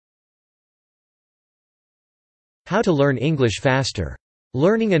How to learn English faster.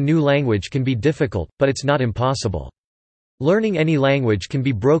 Learning a new language can be difficult, but it's not impossible. Learning any language can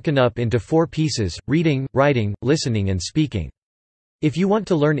be broken up into 4 pieces: reading, writing, listening and speaking. If you want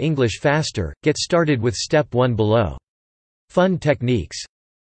to learn English faster, get started with step 1 below. Fun techniques.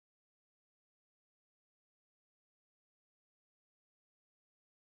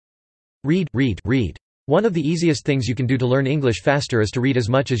 Read, read, read. One of the easiest things you can do to learn English faster is to read as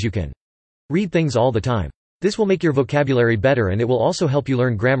much as you can. Read things all the time. This will make your vocabulary better and it will also help you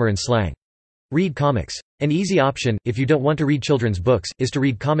learn grammar and slang. Read comics. An easy option, if you don't want to read children's books, is to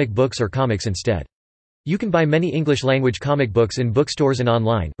read comic books or comics instead. You can buy many English-language comic books in bookstores and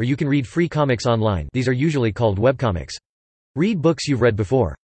online, or you can read free comics online. These are usually called webcomics. Read books you've read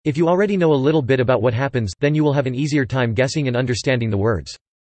before. If you already know a little bit about what happens, then you will have an easier time guessing and understanding the words.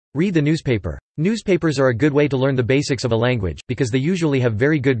 Read the newspaper. Newspapers are a good way to learn the basics of a language, because they usually have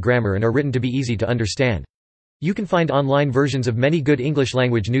very good grammar and are written to be easy to understand. You can find online versions of many good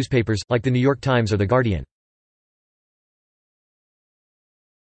English-language newspapers, like the New York Times or The Guardian.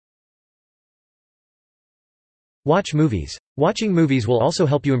 Watch movies. Watching movies will also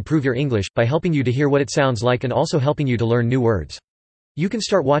help you improve your English, by helping you to hear what it sounds like and also helping you to learn new words. You can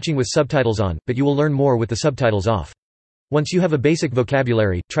start watching with subtitles on, but you will learn more with the subtitles off. Once you have a basic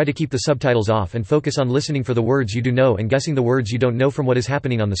vocabulary, try to keep the subtitles off and focus on listening for the words you do know and guessing the words you don't know from what is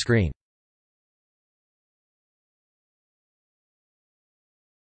happening on the screen.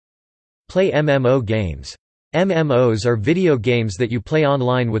 Play MMO games. MMOs are video games that you play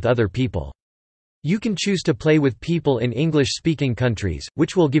online with other people. You can choose to play with people in English-speaking countries,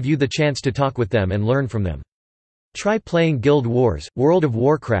 which will give you the chance to talk with them and learn from them. Try playing Guild Wars, World of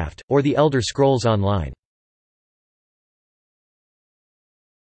Warcraft, or The Elder Scrolls Online.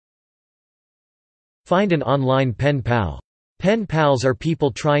 Find an online pen pal. Pen pals are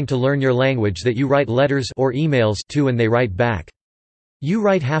people trying to learn your language that you write letters or emails to and they write back. You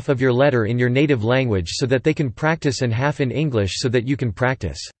write half of your letter in your native language so that they can practice and half in English so that you can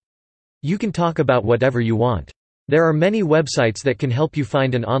practice. You can talk about whatever you want. There are many websites that can help you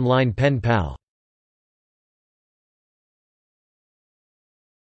find an online pen pal.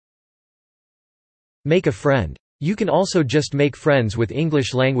 Make a friend. You can also just make friends with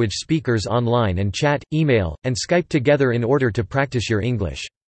English language speakers online and chat, email, and Skype together in order to practice your English.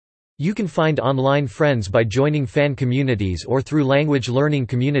 You can find online friends by joining fan communities or through language learning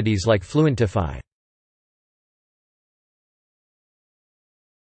communities like Fluentify.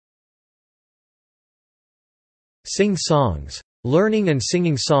 Sing songs. Learning and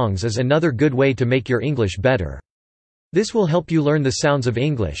singing songs is another good way to make your English better. This will help you learn the sounds of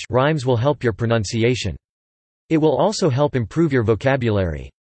English. Rhymes will help your pronunciation. It will also help improve your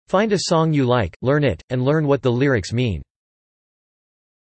vocabulary. Find a song you like, learn it, and learn what the lyrics mean.